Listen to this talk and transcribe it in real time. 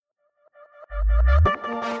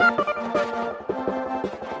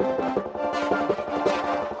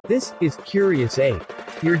This is Curious Ape,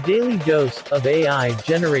 your daily dose of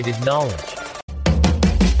AI-generated knowledge.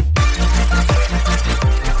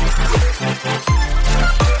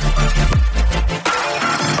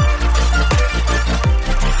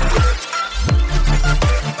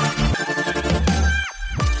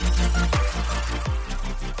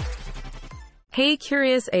 Hey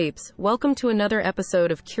Curious Apes, welcome to another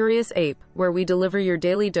episode of Curious Ape, where we deliver your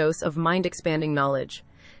daily dose of mind-expanding knowledge.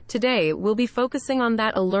 Today, we'll be focusing on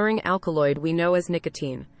that alluring alkaloid we know as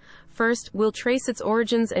nicotine. First, we'll trace its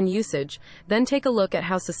origins and usage, then take a look at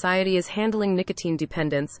how society is handling nicotine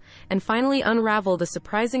dependence, and finally unravel the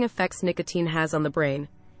surprising effects nicotine has on the brain.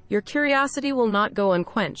 Your curiosity will not go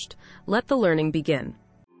unquenched. Let the learning begin.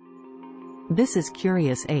 This is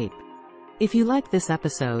Curious Ape. If you like this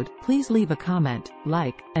episode, please leave a comment,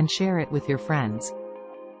 like, and share it with your friends.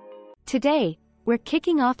 Today, we're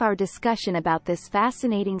kicking off our discussion about this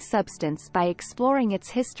fascinating substance by exploring its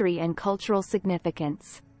history and cultural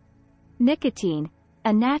significance. Nicotine,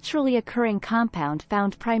 a naturally occurring compound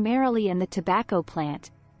found primarily in the tobacco plant,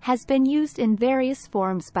 has been used in various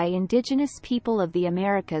forms by indigenous people of the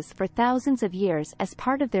Americas for thousands of years as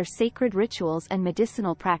part of their sacred rituals and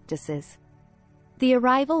medicinal practices. The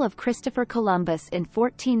arrival of Christopher Columbus in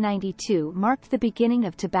 1492 marked the beginning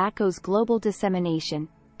of tobacco's global dissemination,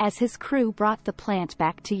 as his crew brought the plant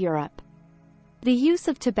back to Europe. The use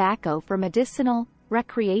of tobacco for medicinal,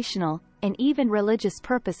 recreational, and even religious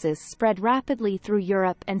purposes spread rapidly through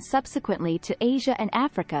Europe and subsequently to Asia and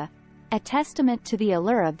Africa, a testament to the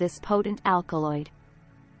allure of this potent alkaloid.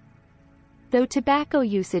 Though tobacco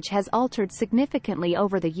usage has altered significantly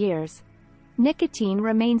over the years, nicotine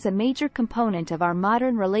remains a major component of our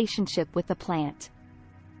modern relationship with the plant.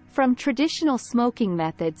 From traditional smoking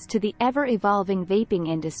methods to the ever-evolving vaping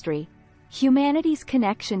industry, humanity's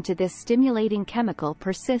connection to this stimulating chemical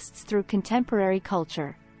persists through contemporary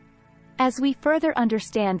culture. As we further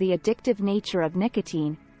understand the addictive nature of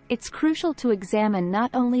nicotine, it's crucial to examine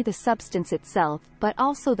not only the substance itself but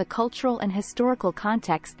also the cultural and historical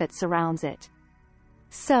context that surrounds it.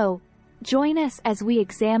 So, join us as we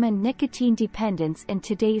examine nicotine dependence in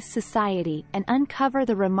today's society and uncover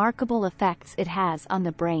the remarkable effects it has on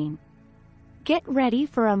the brain. Get ready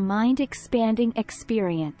for a mind-expanding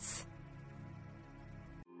experience.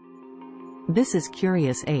 This is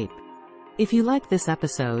Curious Ape. If you like this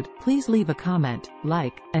episode, please leave a comment,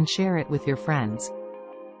 like, and share it with your friends.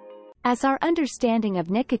 As our understanding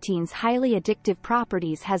of nicotine's highly addictive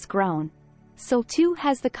properties has grown, so too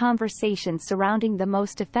has the conversation surrounding the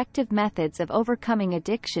most effective methods of overcoming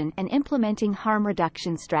addiction and implementing harm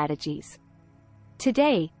reduction strategies.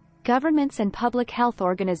 Today, governments and public health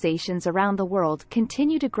organizations around the world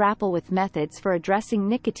continue to grapple with methods for addressing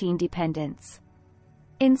nicotine dependence.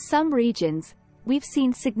 In some regions, we've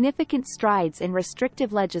seen significant strides in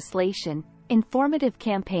restrictive legislation, informative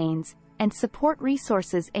campaigns, and support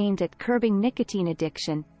resources aimed at curbing nicotine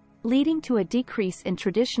addiction, leading to a decrease in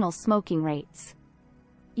traditional smoking rates.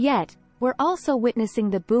 Yet, we're also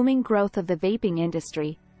witnessing the booming growth of the vaping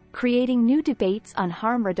industry, creating new debates on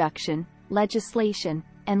harm reduction, legislation,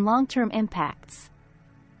 and long-term impacts.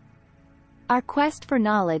 Our quest for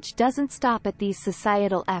knowledge doesn't stop at these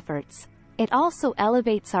societal efforts. It also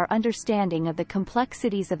elevates our understanding of the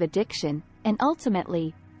complexities of addiction, and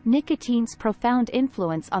ultimately, nicotine's profound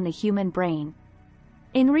influence on the human brain.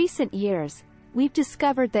 In recent years, we've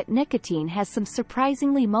discovered that nicotine has some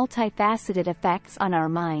surprisingly multifaceted effects on our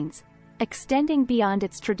minds, extending beyond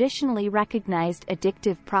its traditionally recognized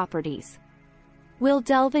addictive properties. We'll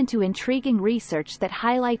delve into intriguing research that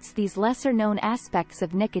highlights these lesser-known aspects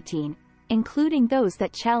of nicotine, including those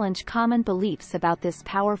that challenge common beliefs about this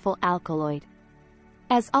powerful alkaloid.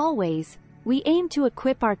 As always, we aim to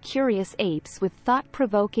equip our curious apes with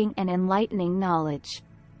thought-provoking and enlightening knowledge.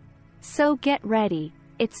 So get ready.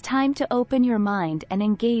 It's time to open your mind and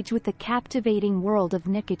engage with the captivating world of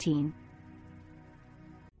nicotine.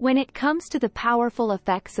 When it comes to the powerful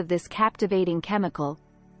effects of this captivating chemical,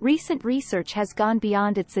 recent research has gone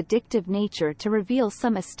beyond its addictive nature to reveal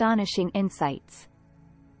some astonishing insights.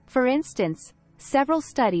 For instance, several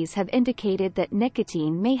studies have indicated that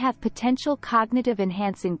nicotine may have potential cognitive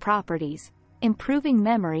enhancing properties, improving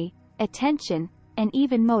memory, attention, and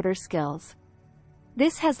even motor skills.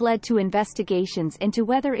 This has led to investigations into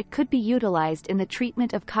whether it could be utilized in the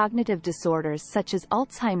treatment of cognitive disorders such as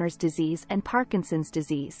Alzheimer's disease and Parkinson's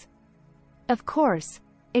disease. Of course,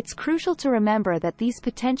 it's crucial to remember that these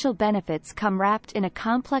potential benefits come wrapped in a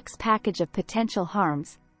complex package of potential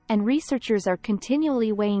harms, and researchers are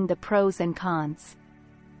continually weighing the pros and cons.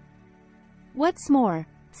 What's more,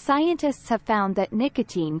 Scientists have found that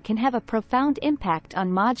nicotine can have a profound impact on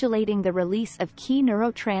modulating the release of key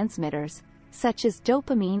neurotransmitters, such as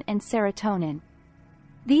dopamine and serotonin.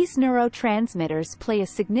 These neurotransmitters play a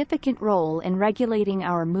significant role in regulating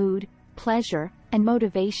our mood, pleasure, and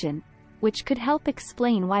motivation, which could help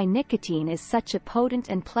explain why nicotine is such a potent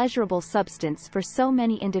and pleasurable substance for so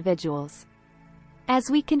many individuals. As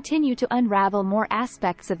we continue to unravel more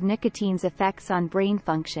aspects of nicotine's effects on brain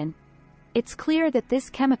function, it's clear that this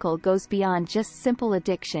chemical goes beyond just simple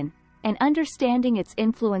addiction, and understanding its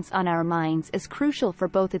influence on our minds is crucial for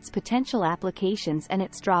both its potential applications and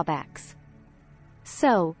its drawbacks.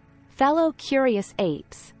 So, fellow curious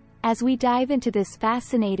apes, as we dive into this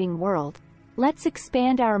fascinating world, let's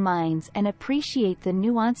expand our minds and appreciate the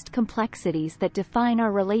nuanced complexities that define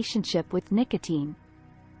our relationship with nicotine.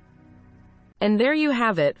 And there you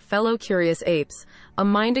have it, fellow curious apes, a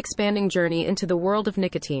mind-expanding journey into the world of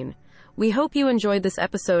nicotine. We hope you enjoyed this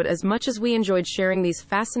episode as much as we enjoyed sharing these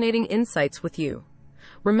fascinating insights with you.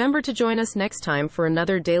 Remember to join us next time for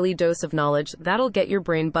another daily dose of knowledge that'll get your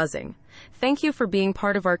brain buzzing. Thank you for being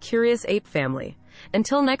part of our Curious Ape family.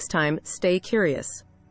 Until next time, stay curious.